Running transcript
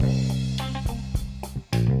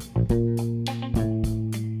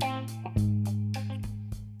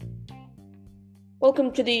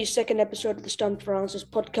welcome to the second episode of the Stumped for Answers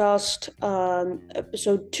podcast.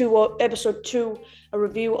 Episode two, a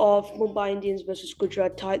review of Mumbai Indians versus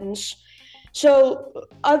Gujarat Titans. So,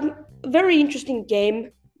 a very interesting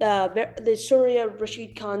game. The Surya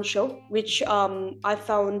Rashid Khan show, which I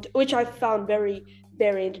found very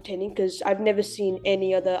very entertaining because I've never seen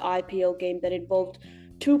any other IPL game that involved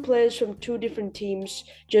two players from two different teams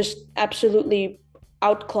just absolutely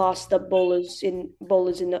outclass the bowlers in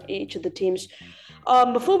each of the teams.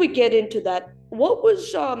 Before we get into that, what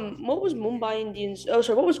was Mumbai Indians? Oh,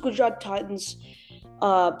 sorry, what was Gujarat Titans'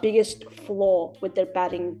 biggest flaw with their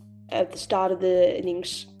batting at the start of the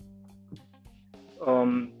innings?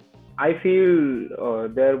 Um, I feel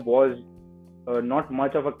there was not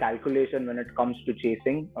much of a calculation when it comes to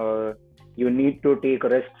chasing. You need to take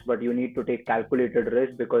risks, but you need to take calculated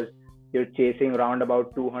risks because you're chasing around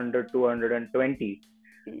about 200, 220.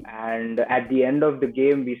 And at the end of the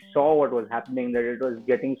game, we saw what was happening, that it was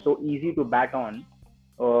getting so easy to bat on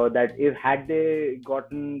that if had they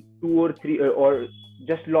gotten two or three or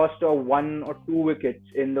just lost one or two wickets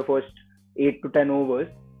in the first 8 to 10 overs,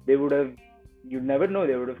 they would have, you never know,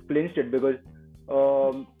 they would have clinched it because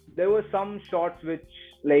there were some shots which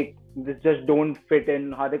like this just don't fit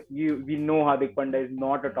in. We know Hardik Pandya is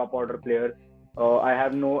not a top order player. I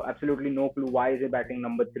have absolutely no clue why is he batting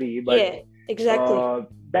number three, but Yeah, exactly.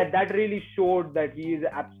 That really showed that he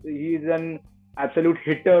is an absolute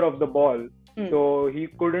hitter of the ball. So he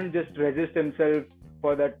couldn't just resist himself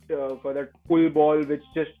for that pull ball which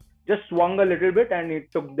just swung a little bit and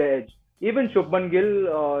it took the edge. Even Shubman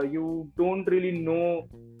Gill, you don't really know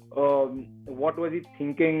what was he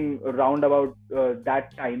thinking around about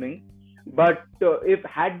that timing. But if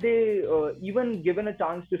had they even given a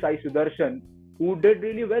chance to Sai Sudarshan, who did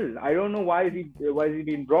really well. I don't know why is he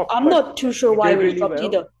being dropped. I'm not too sure why he was really dropped well.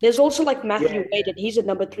 either. There's also like Matthew Wade, and he's a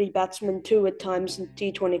number 3 batsman too at times in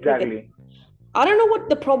T20 cricket. Exactly. I don't know what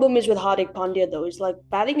the problem is with Hardik Pandya though. He's like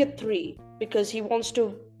batting at 3 because he wants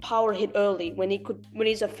to power hit early when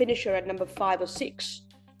he's a finisher at number 5 or 6.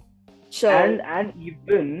 So and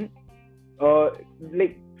even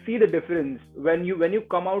like see the difference when you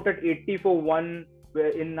come out at 80 for 1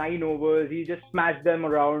 in 9 overs, he just smashed them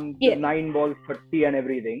around 9 balls 30 and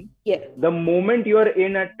everything. Yeah. The moment you are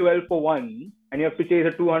in at 12 for 1 and you have to chase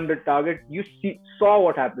a 200 target, you saw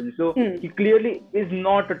what happened. So he clearly is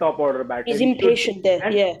not a top order batter. He's impatient there.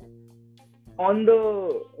 And on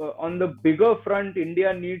the bigger front,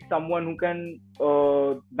 India needs someone who can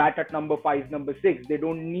bat at number 5, number 6. They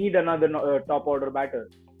don't need another top order batter.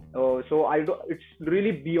 It's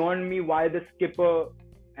really beyond me why the skipper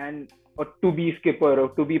and a to-be skipper or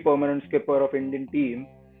to-be permanent skipper of Indian team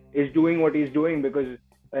is doing what he's doing, because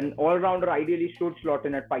an all-rounder ideally should slot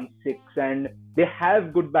in at 5-6, and they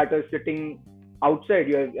have good batters sitting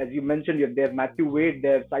outside. As you mentioned, they have Matthew Wade, they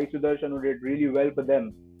have Sai Sudarshan who did really well for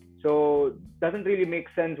them. So doesn't really make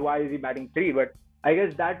sense why is he batting 3. But I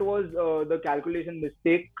guess that was the calculation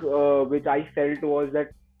mistake which I felt was that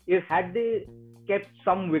if had they kept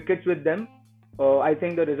some wickets with them, I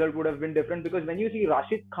think the result would have been different, because when you see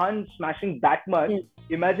Rashid Khan smashing that much,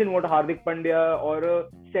 imagine what Hardik Pandya or a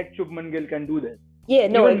set Shubman Gill can do there. Yeah,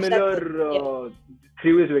 no, even exactly. Miller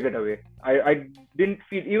threw his wicket away. I didn't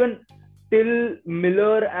feel, even till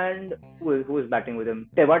Miller and who was batting with him,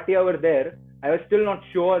 Tewatia were there, I was still not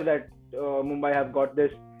sure that Mumbai have got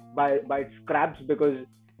this by its scraps, because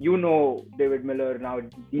David Miller now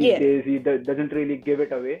these days he doesn't really give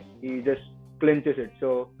it away, he just clinches it.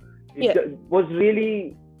 So it was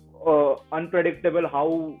really unpredictable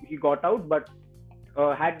how he got out, but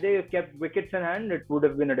had they kept wickets in hand, it would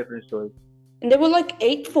have been a different story. And they were like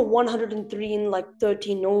 8 for 103 in like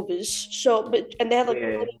 13 overs. And they had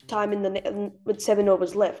like time with 7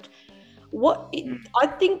 overs left. I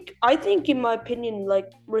think in my opinion, like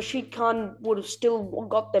Rashid Khan would have still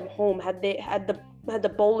got them home had the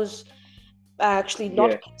bowlers actually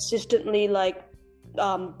not consistently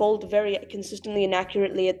bowled very consistently and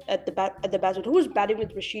accurately at the batsman. Who was batting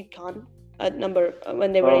with Rashid Khan at number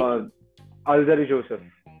when they were? Alzari Joseph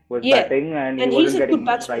was batting, and he he's wasn't a good getting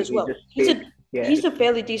batsman as well. He's a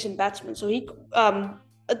fairly decent batsman. So he,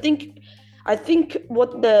 I think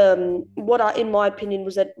in my opinion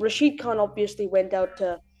was that Rashid Khan obviously went out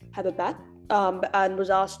to have a bat, and was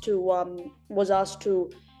asked to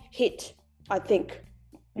hit, I think.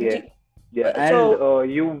 And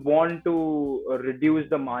you want to reduce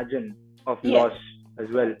the margin of loss as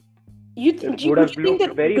well. It would have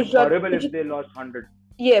looked very horrible if they lost 100.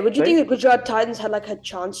 Yeah, would you think the Gujarat Titans had like a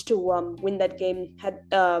chance to win that game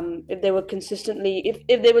if they were consistently,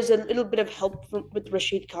 if there was a little bit of help with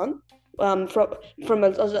Rashid Khan from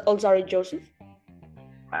Alzari Joseph?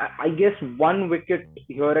 I guess one wicket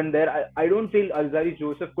here and there. I don't feel Alzari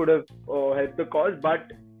Joseph could have helped the cause,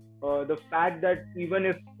 but the fact that even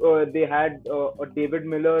if they had a David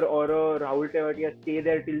Miller or a Rahul Tewatia stay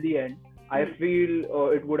there till the end, I Mm.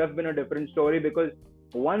 feel it would have been a different story, because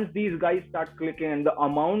once these guys start clicking and the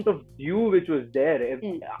amount of dew which was there,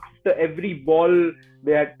 Mm. after every ball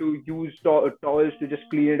they had to use towels to just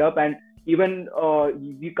clean it up, and even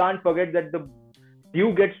we can't forget that the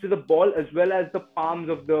dew gets to the ball as well as the palms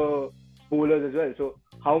of the bowlers as well. So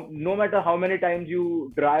how, no matter how many times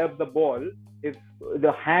you dry up the ball, if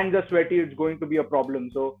the hands are sweaty, it's going to be a problem.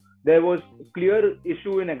 So there was clear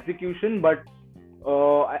issue in execution, but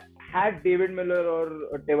had David Miller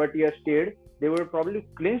or Tewatia stayed, they would have probably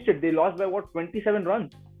clinched it. They lost by what, 27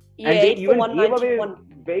 runs, Yeah, and they 8 for even gave away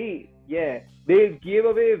 191. they gave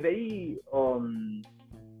away very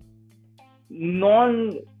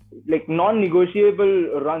non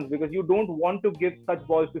non-negotiable runs, because you don't want to give such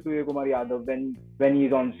balls to Surya Kumar Yadav when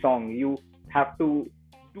he's on song. You have to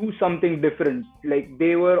do something different. Like,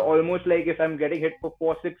 they were almost like, if I'm getting hit for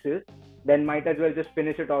 4 sixes, then might as well just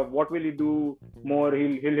finish it off. What will he do more?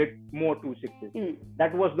 He'll hit more 2 sixes. Mm.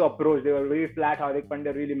 That was the approach. They were very flat. Hardik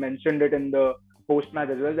Pandya really mentioned it in the post match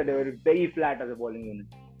as well, that they were very flat as a bowling unit.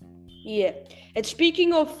 Yeah, and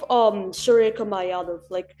speaking of Surya Kumar Yadav,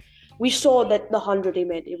 like we saw that the 100 he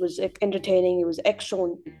made, it was entertaining, it was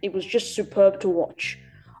excellent, it was just superb to watch.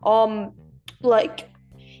 Um, like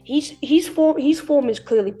his form is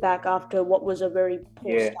clearly back after what was a very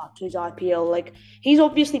poor Yeah. start to his IPL. Like he's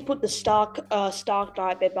obviously put the Stark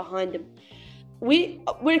nightmare behind him. We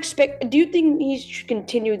expect. Do you think he should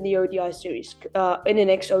continue in the ODI series, in the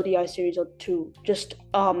next ODI series or two? Just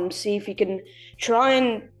see if he can try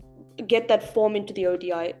and get that form into the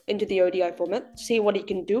ODI format, see what he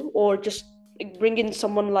can do, or just bring in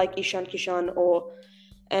someone like Ishan Kishan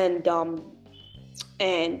and um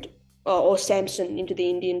and or Samson into the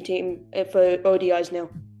Indian team for ODIs now.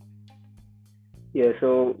 Yeah,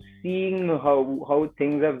 so seeing how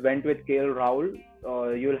things have went with KL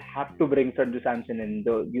Rahul, you'll have to bring Sanju Samson in.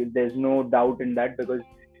 There's no doubt in that, because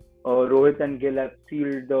Rohit and Gill have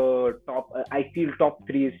sealed the top. I feel top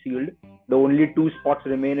three is sealed. The only two spots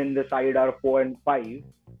remain in the side are 4 and 5.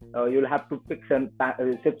 You'll have to pick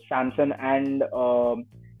Samson and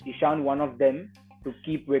Ishan, one of them, to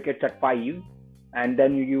keep wickets at 5, and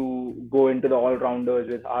then you go into the all rounders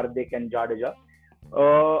with Hardik and Jadeja.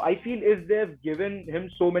 I feel if they've given him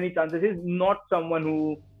so many chances, he's not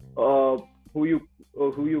someone uh, who you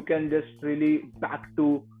who you can just really back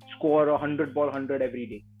to score a 100 ball 100 every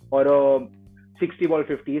day, or a 60 ball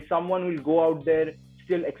 50. He's someone who will go out there,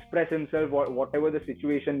 still express himself, whatever the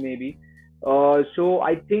situation may be. So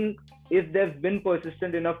I think if they've been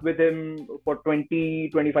persistent enough with him for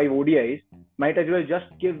 20-25 ODIs, might as well just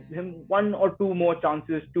give him one or two more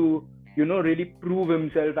chances to really prove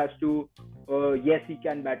himself as to, yes, he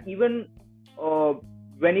can bat. Even uh,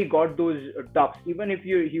 when he got those ducks, even if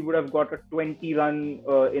he would have got a 20-run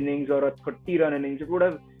innings or a 30-run innings, it would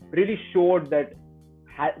have really showed that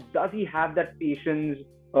does he have that patience,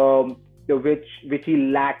 which he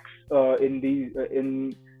lacks in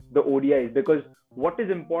the ODIs. Because what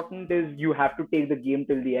is important is you have to take the game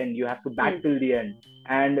till the end. You have to bat till the end,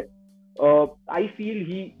 and I feel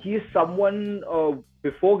he is someone,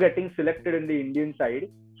 before getting selected in the Indian side,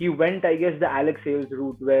 he went, I guess, the Alex Hales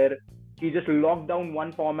route, where he just locked down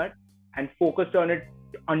one format and focused on it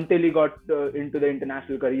until he got into the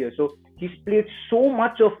international career. So he's played so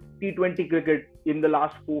much of T20 cricket in the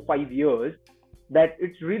last 4-5 years that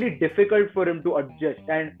it's really difficult for him to adjust,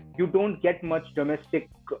 and you don't get much domestic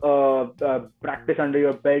practice under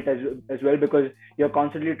your belt as well, because you're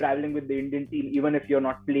constantly traveling with the Indian team even if you're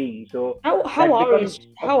not playing. So How that are becomes his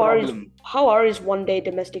a problem. how are his 1 day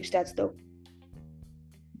domestic stats though?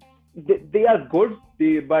 They are good,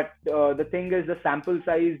 but the thing is, the sample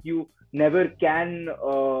size, you never can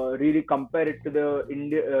really compare it to the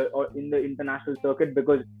India or in the international circuit,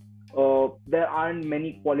 because there aren't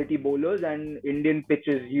many quality bowlers, and Indian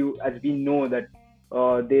pitches, as we know, that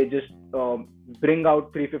they just bring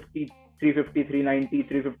out 350, 390,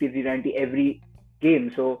 350, 390 every game.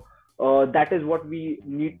 So that is what we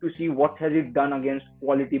need to see. What has he done against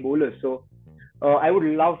quality bowlers? So I would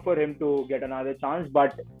love for him to get another chance,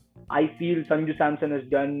 but I feel Sanju Samson has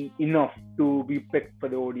done enough to be picked for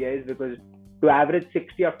the ODIs, because to average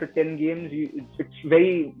 60 after 10 games, it's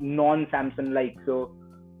very non-Samson like. So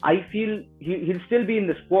I feel he'll still be in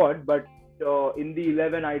the squad, but in the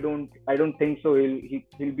 11, I don't think so.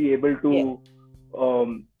 He'll be able Yeah.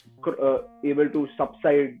 to able to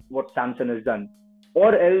subside what Samson has done,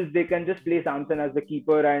 or else they can just play Samson as the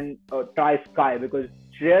keeper and try Sky, because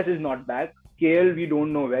Shreyas is not back. KL, we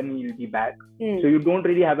don't know when he'll be back. So you don't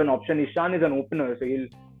really have an option. Ishan is an opener, so he'll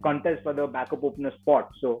contest for the backup opener spot.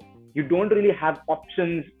 So you don't really have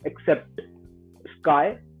options except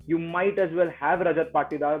Sky. You might as well have Rajat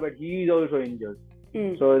Patidar, but he's also injured.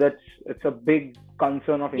 So it's a big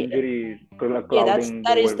concern of injury clouding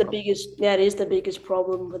that the is World the Cup. biggest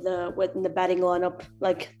problem with the batting lineup.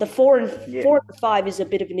 Like the 4 and 5 is a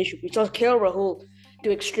bit of an issue. We saw KL Rahul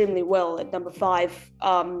do extremely well at number 5.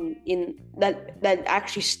 In that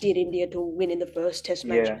actually steered India to win in the first Test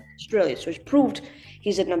match in Australia. So it's proved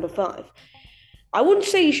he's at number 5. I wouldn't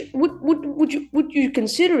say would you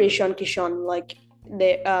consider Ishan Kishan like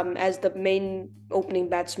as the main opening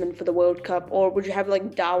batsman for the World Cup, or would you have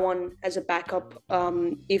like Dhawan as a backup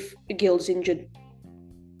if Gill's injured?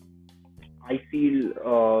 I feel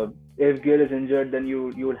if Gill is injured, then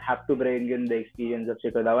you will have to bring in the experience of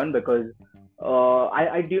Shikhar Dhawan, because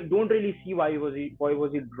don't really see why was he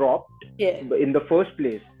dropped in the first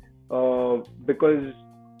place, because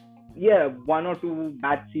one or two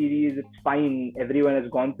bad series, it's fine, everyone has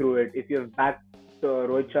gone through it. If you have backed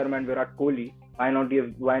Rohit Sharma and Virat Kohli, why not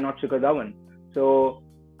Shikhar Dhawan? So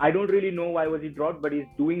I don't really know why was he dropped, but he's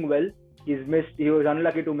doing well. He was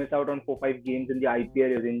unlucky to miss out on 4-5 games in the IPL.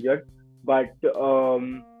 He was injured, but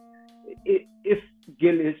if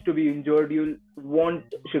Gill is to be injured, you'll want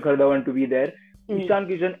Shikhar Dhawan to be there. Ishan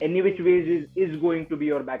Kishan, any which ways, is going to be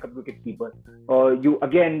your backup wicketkeeper.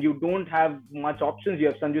 You don't have much options. You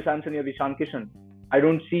have Sanju Samson, you have Ishan Kishan. I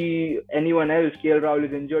don't see anyone else. KL Rahul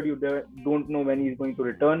is injured. You don't know when he's going to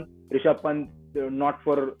return. Rishabh Pant, not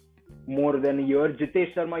for more than a year.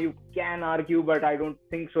 Jitesh Sharma, you can argue, but I don't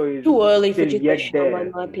think so. He's too early for Jitesh Sharma,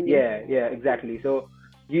 in my opinion. Yeah, exactly. So,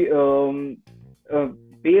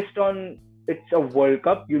 based on it's a World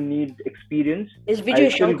Cup, you need experience. Is Vijay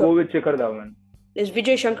Shankar? I still go with Shikhar Dhawan. Is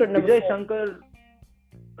Vijay Shankar number 4? Vijay Shankar.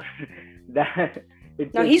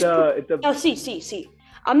 See.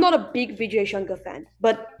 I'm not a big Vijay Shankar fan,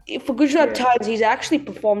 but for Gujarat Titans, he's actually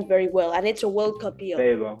performed very well, and it's a World Cup year.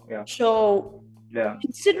 There you go. Yeah. So,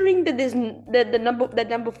 considering that that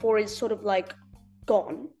number 4 is sort of like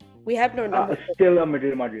gone, we have no number 4. Still a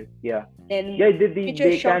middle model. Yeah. And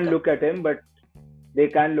they can look at him,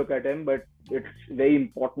 but it's very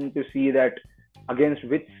important to see that against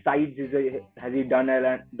which sides has he done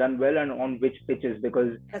well and on which pitches,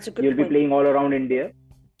 because you'll be playing all around India.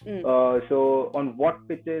 So on what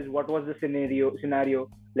pitches, what was the scenario?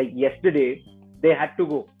 Like yesterday, they had to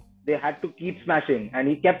go. They had to keep smashing, and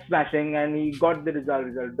he kept smashing, and he got the result.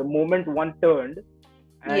 The moment one turned,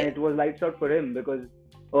 and it was lights out for him, because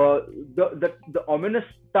the ominous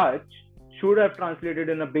touch should have translated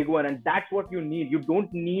in a big one, and that's what you need. You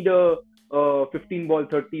don't need a 15 ball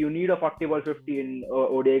 30. You need a 40 ball 50 in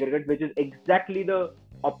ODI cricket, which is exactly the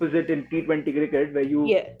opposite in T20 cricket, where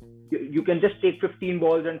you can just take 15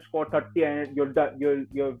 balls and score 30, and you've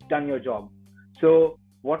done your job. So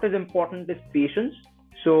what is important is patience.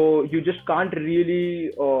 So you just can't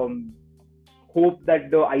really hope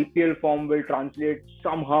that the IPL form will translate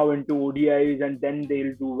somehow into ODIs and then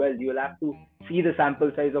they'll do well. You'll have to see the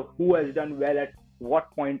sample size of who has done well at what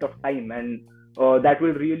point of time, and that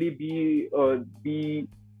will really be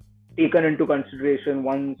taken into consideration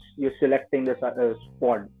once you're selecting the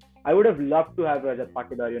squad. I would have loved to have Rajat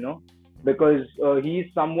Patidar, because he's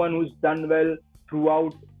someone who's done well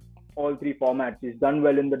throughout all 3 formats. He's done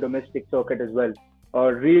well in the domestic circuit as well.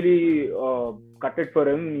 Really cut it for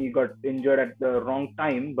him. He got injured at the wrong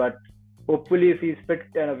time, but hopefully if he's fit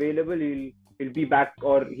and available, he'll be back,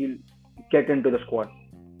 or he'll get into the squad.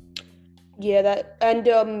 Yeah,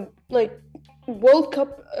 like World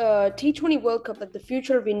Cup, T20 World Cup, like the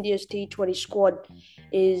future of India's T20 squad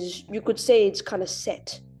is, you could say it's kind of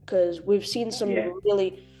set, because we've seen some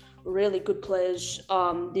really, really good players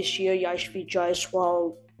this year. Yashvi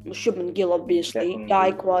Jaiswal, Shubman Gill, obviously,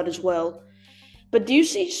 Gaikwad as well. But do you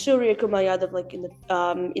see Surya Kumar Yadav like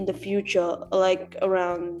in the future, like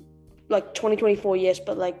around like 2024, yes,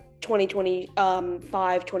 but like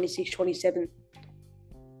 2025, 26, 27?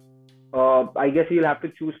 I guess he'll have to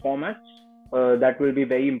choose formats. That will be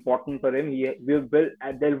very important for him.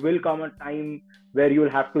 There will come a time where you'll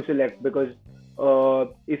have to select, because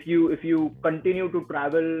if you continue to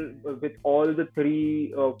travel with all the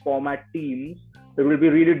 3 format teams, it will be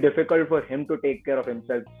really difficult for him to take care of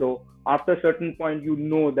himself. So after a certain point,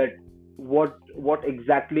 that what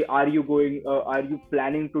exactly are you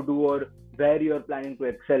planning to do, or where you're planning to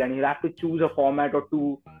excel, and he'll have to choose a format or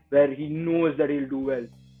 2 where he knows that he'll do well.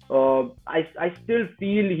 I still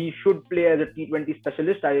feel he should play as a T20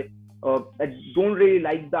 specialist. I don't really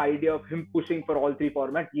like the idea of him pushing for all 3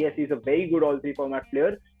 formats. Yes, he's a very good all 3 format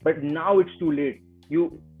player, but now it's too late.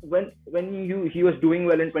 he was doing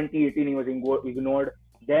well in 2018, he was ignored.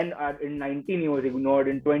 Then in 19 he was ignored.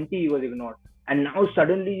 In 20 he was ignored. And now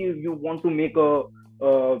suddenly you want to make the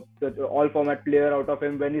all format player out of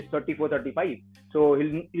him when he's 34, 35. So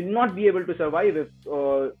he'll not be able to survive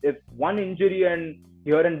if one injury and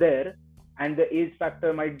here and there, and the age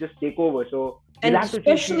factor might just take over. So and he'll have to choose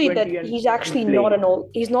especially that T20 and he's actually play.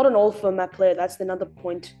 he's not an all format player. That's another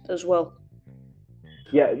point as well.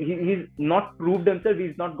 Yeah, he's not proved himself.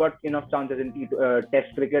 He's not got enough chances in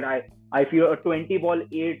Test cricket. I feel a 20 ball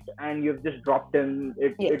 8 and you've just dropped him.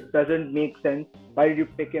 It doesn't make sense. Why did you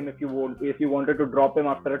pick him if you wanted to drop him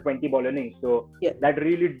after a 20 ball inning? So that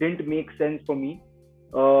really didn't make sense for me.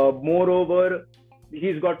 Moreover,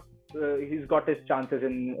 he's got his chances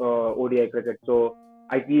in ODI cricket. So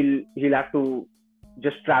I feel he'll have to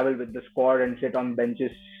just travel with the squad and sit on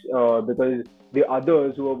benches because the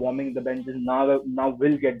others who are warming the benches now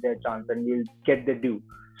will get their chance and will get their due.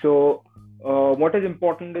 So what is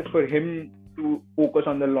important is for him to focus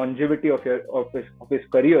on the longevity of his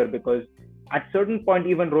career, because at certain point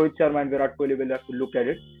even Rohit Sharma and Virat Kohli will have to look at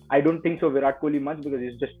it. I don't think so Virat Kohli much, because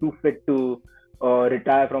he's just too fit to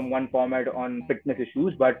retire from one format on fitness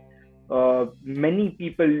issues. But many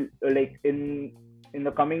people, like in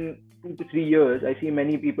the coming 2 to 3 years, I see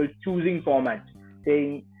many people choosing formats,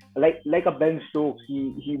 saying like a Ben Stokes,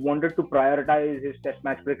 he wanted to prioritize his Test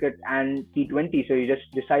match cricket and T20, so he just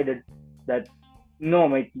decided that no,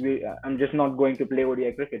 mate, I'm just not going to play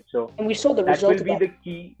ODI cricket. So and we saw the that result will be the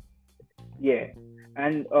key. Yeah,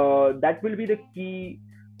 and that will be the key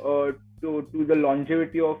to the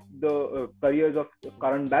longevity of the careers of the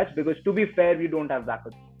current batch. Because to be fair, we don't have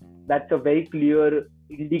backups. That's a very clear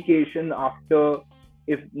indication after.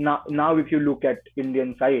 If you look at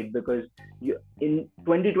Indian side, because in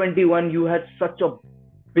 2021 you had such a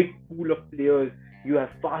big pool of players. You have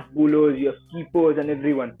fast bowlers, you have keepers, and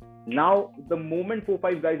everyone. Now the moment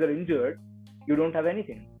 4-5 guys are injured, you don't have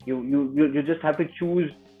anything. You just have to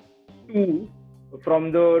choose two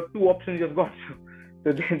from the two options you've got.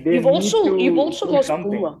 So you've also lost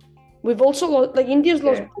Bumrah. We've also lost, like, India's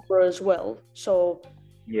lost Bumrah as well. So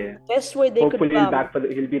yeah, the best way they hopefully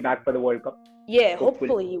could he'll be back for the World Cup. Yeah,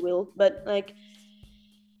 hopefully he will. But like,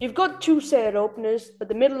 you've got two set openers, but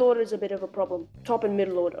the middle order is a bit of a problem. Top and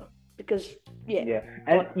middle order, because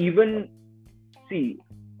and even see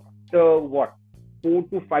the 4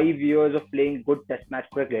 to 5 years of playing good Test match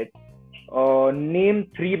cricket. Name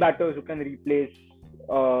 3 batters who can replace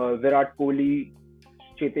Virat Kohli,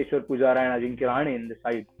 Cheteshwar Pujara, and Ajinkya Rahane in the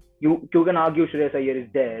side. You can argue Shreyas Iyer is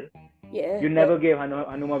there. Yeah. You never gave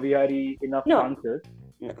Hanuma Vihari enough chances.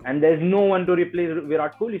 No. And there's no one to replace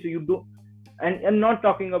Virat Kohli. So you do, and I'm not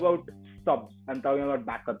talking about subs. I'm talking about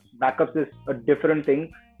backups. Backups is a different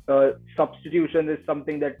thing. Substitution is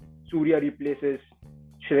something that Surya replaces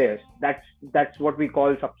Shreyas. That's what we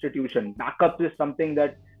call substitution. Backups is something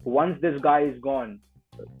that once this guy is gone,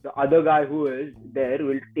 the other guy who is there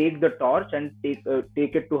will take the torch and take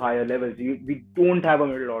it to higher levels. We don't have a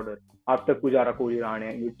middle order after Pujara, Kohli,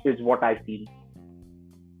 Rahane, which is what I feel.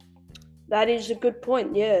 That is a good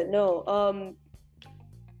point. Yeah, no.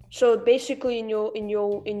 So basically, in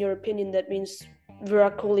your opinion, that means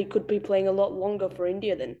Virat Kohli could be playing a lot longer for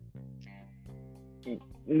India then.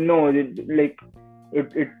 No,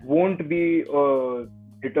 it won't be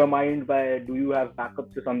determined by do you have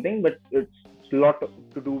backups or something, but it's a lot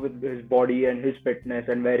to do with his body and his fitness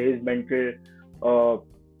and where his mental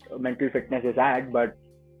fitness is at. But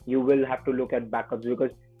you will have to look at backups,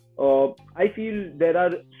 because I feel there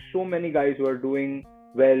are so many guys who are doing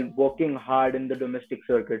well, working hard in the domestic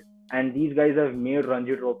circuit, and these guys have made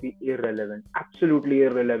Ranji Trophy irrelevant, absolutely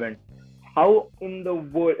irrelevant. How in the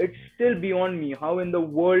world, it's still beyond me, how in the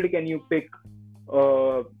world can you pick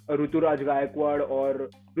a Ruturaj Gaikwad, or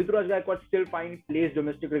Ruturaj Gaikwad still fine, plays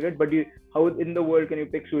domestic cricket, but how in the world can you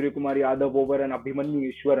pick Surya Kumar Yadav over an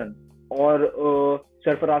Abhimanyu Ishwaran, or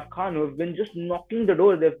Sarfaraz Khan, who have been just knocking the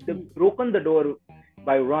door? They've broken the door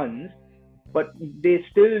by runs, but they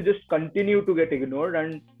still just continue to get ignored.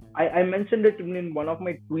 And I mentioned it in one of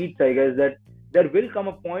my tweets, I guess, that there will come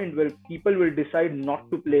a point where people will decide not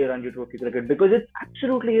to play Ranji Trophy cricket because it's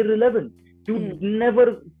absolutely irrelevant. You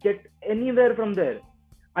never get anywhere from there.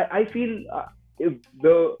 I feel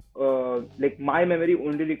if my memory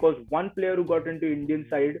only recalls one player who got into Indian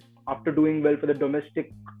side after doing well for the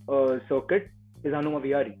domestic circuit is Hanuma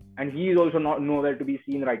Vihari, and he is also not nowhere to be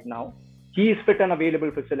seen right now. He is fit and available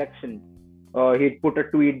for selection. He put a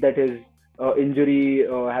tweet that his injury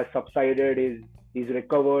has subsided, he's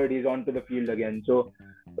recovered, he's onto the field again. So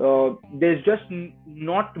there's just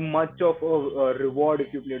not much of a reward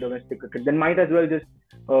if you play domestic cricket. Then might as well just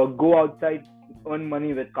go outside, earn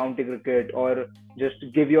money with county cricket or just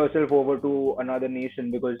give yourself over to another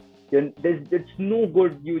nation, because then it's no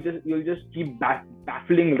good. You'll just keep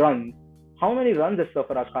baffling runs. How many runs has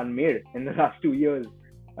Sarfaraz Khan made in the last 2 years?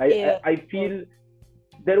 Yeah. I feel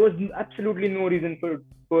there was absolutely no reason for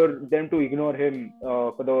them to ignore him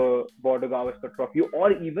for the Border Gavaskar Trophy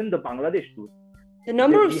or even the Bangladesh tour. The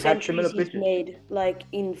number of We had centuries similar he's pitches. made, like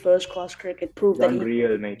in first class cricket, prove It's that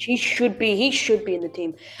unreal, mate. he should be in the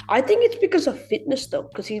team. I think it's because of fitness though,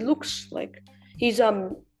 because he looks like he's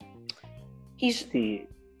he's See,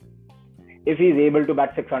 if he's able to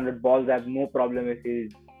bat 600 balls, I have no problem if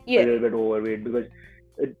he's a yeah. little bit overweight, because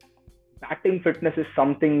batting fitness is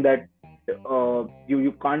something that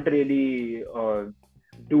you can't really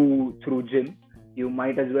do through gym. You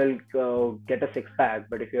might as well get a six pack,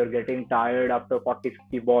 but if you're getting tired after 40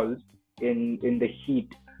 50 balls in the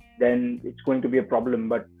heat, then it's going to be a problem.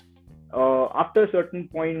 But after a certain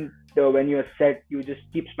point, when you're set, you just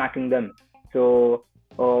keep smacking them. So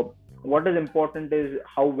what is important is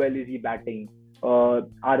how well is he batting?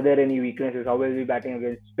 Are there any weaknesses? How well is he batting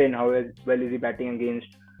against spin? How well is he batting against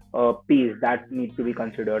pace? That needs to be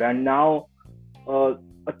considered. And now a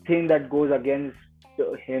thing that goes against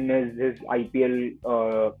him is his IPL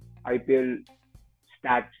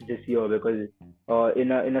stats this year, because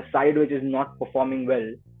in a side which is not performing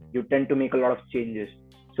well, you tend to make a lot of changes.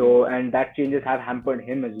 So, and that changes have hampered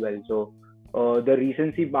him as well. So the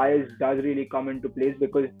recency bias does really come into place,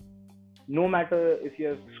 because no matter if you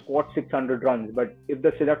have scored 600 runs, but if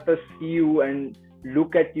the selectors see you and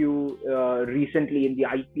look at you recently in the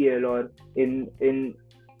IPL or in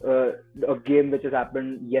a game which has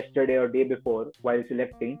happened yesterday or day before while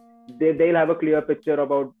selecting, they'll have a clear picture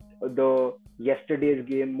about the yesterday's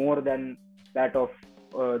game more than that of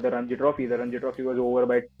the Ranji Trophy. The Ranji Trophy was over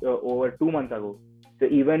by over 2 months ago. So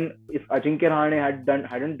even if Ajinkya Rahane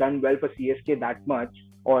hadn't done well for CSK that much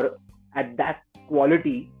or at that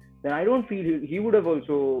quality, then I don't feel he would have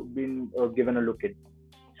also been given a look in.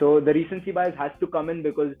 So the recency bias has to come in,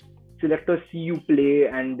 because selectors see you play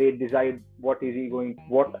and they decide what is he going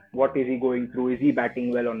through, is he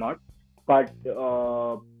batting well or not. But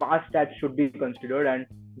past stats should be considered, and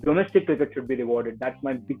domestic cricket should be rewarded. That's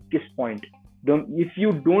my biggest point. If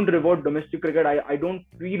you don't reward domestic cricket, I don't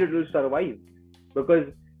feel it will survive, because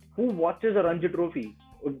who watches a Ranji Trophy?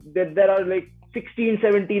 There are like 16,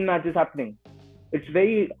 17 matches happening. It's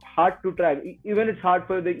very hard to track. Even it's hard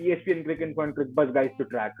for the ESPN Cricket Point Crickbuzz guys to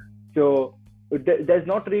track. So there's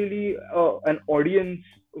not really an audience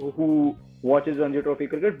who watches Ranji Trophy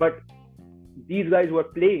cricket, but these guys who are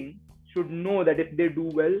playing should know that if they do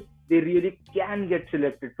well, they really can get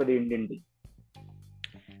selected for the Indian team.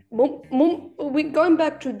 We going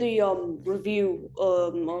back to the review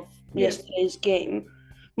of yesterday's game.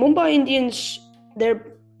 Mumbai Indians,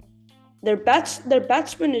 their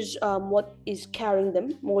batsman is what is carrying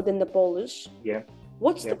them more than the bowlers. Yeah.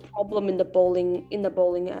 What's the problem in the bowling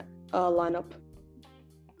lineup?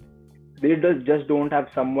 They just don't have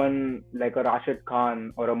someone like a Rashid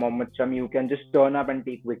Khan or a Mohammad Shami who can just turn up and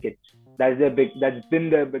take wickets. That's been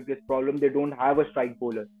their biggest problem. They don't have a strike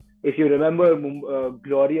bowler. If you remember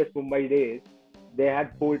glorious Mumbai days, they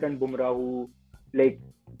had Bolt and Bumrah, who, like,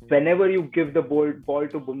 whenever you give the ball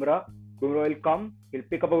to Bumrah will come, he'll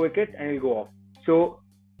pick up a wicket and he'll go off. So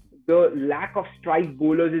the lack of strike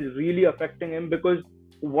bowlers is really affecting him, because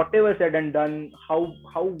whatever said and done, how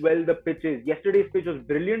well the pitch is. Yesterday's pitch was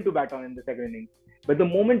brilliant to bat on in the second innings. But the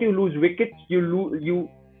moment you lose wickets, you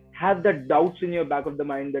have that doubts in your back of the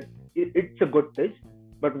mind that it's a good pitch,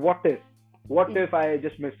 but what if I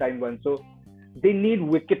just miss time one? So they need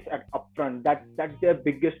wickets up front. That's their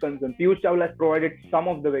biggest concern. Piyush Chawla has provided some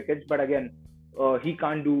of the wickets, but again, he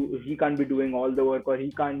can't be doing all the work, or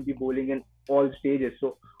he can't be bowling in all stages.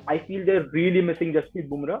 So I feel they're really missing Jasprit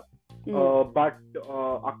Bumrah. But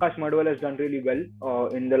Akash Madwal has done really well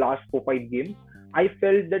in the last 4-5 games. I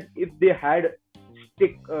felt that if they had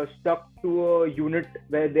stuck to a unit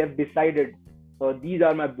where they have decided these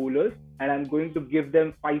are my bowlers and I'm going to give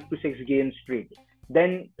them 5 to 6 games straight,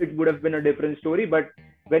 then it would have been a different story. But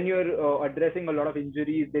when you're addressing a lot of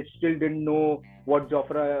injuries, they still didn't know what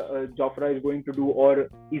Jofra is going to do, or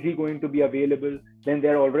is he going to be available. Then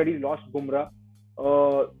they're already lost Bumrah.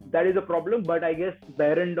 That is a problem, but I guess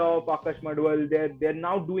Behrendorff, Akash Madwal, they're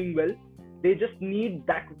now doing well. They just need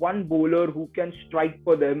that one bowler who can strike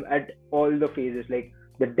for them at all the phases, like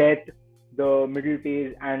the death, the middle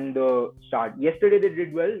phase, and the start. Yesterday they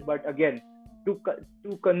did well, but again, to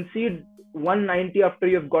concede 190 after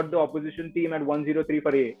you've got the opposition team at 103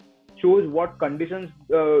 for A shows what conditions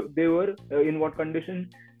they were in. What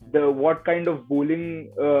conditions, what kind of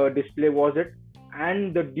bowling display was it?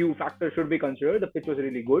 and the dew factor should be considered. The pitch was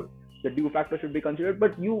really good. The dew factor should be considered,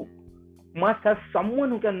 but you must have someone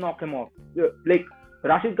who can knock him off. Like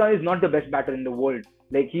Rashid Khan is not the best batter in the world.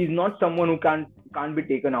 Like he's not someone who can't be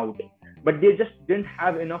taken out. But they just didn't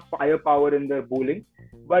have enough firepower in their bowling.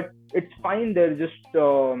 But it's fine. They're just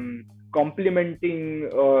complementing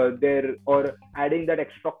their or adding that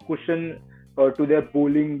extra cushion to their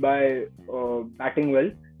bowling by batting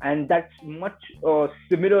well, and that's much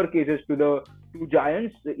similar cases to the two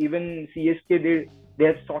giants. Even CSK, they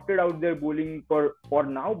have sorted out their bowling for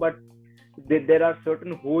now, but there are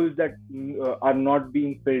certain holes that are not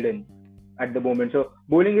being filled in at the moment. So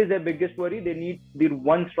bowling is their biggest worry. They need the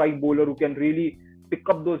one strike bowler who can really pick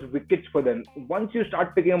up those wickets for them. Once you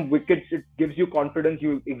start picking up wickets, it gives you confidence.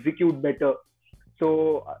 You execute better.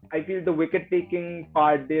 So I feel the wicket taking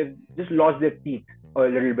part, they've just lost their teeth a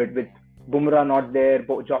little bit with Bumrah not there,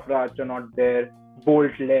 Jofra Archer not there,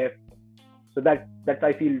 Bolt left. So that's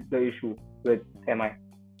I feel the issue with MI.